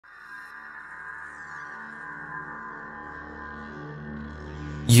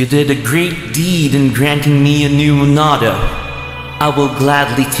You did a great deed in granting me a new monado. I will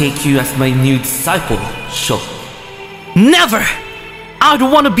gladly take you as my new disciple, Shulk. Never! I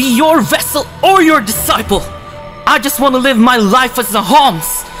don't want to be your vessel or your disciple. I just want to live my life as a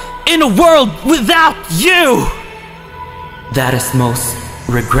Homs in a world without you! That is most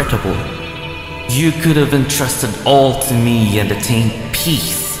regrettable. You could have entrusted all to me and attained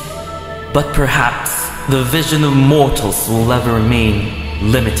peace. But perhaps the vision of mortals will ever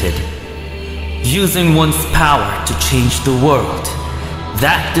remain limited. Using one's power to change the world,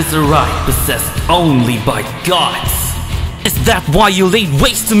 that is a right possessed only by gods. Is that why you laid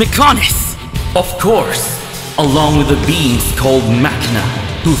waste to Mykonos? Of course, along with the beings called Machina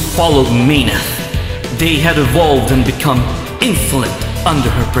who followed Meneth. They had evolved and become insolent under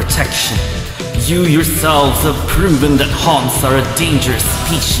her protection. You yourselves have proven that Homs are a dangerous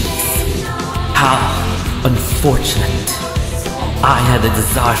species. How unfortunate. I had a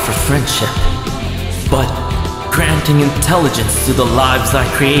desire for friendship, but granting intelligence to the lives I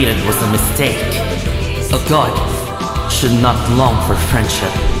created was a mistake. A god should not long for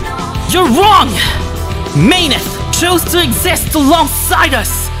friendship. You're wrong! Meneth chose to exist alongside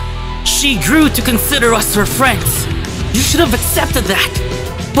us. She grew to consider us her friends. You should have accepted that.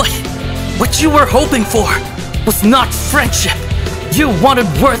 But what you were hoping for was not friendship. You wanted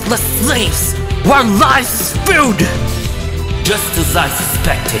worthless slaves who our lives is food. Just as I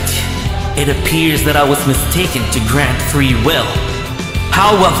suspected, it appears that I was mistaken to grant free will.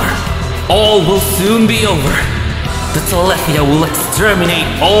 However, all will soon be over. The Telethia will exterminate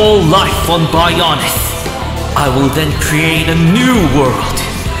all life on Bionis. I will then create a new world,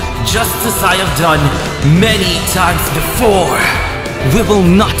 just as I have done many times before. We will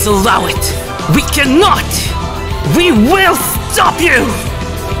not allow it. We cannot. We will stop you.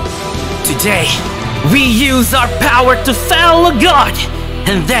 Today, we use our power to fell a god,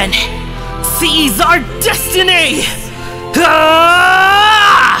 and then seize our destiny. Ah!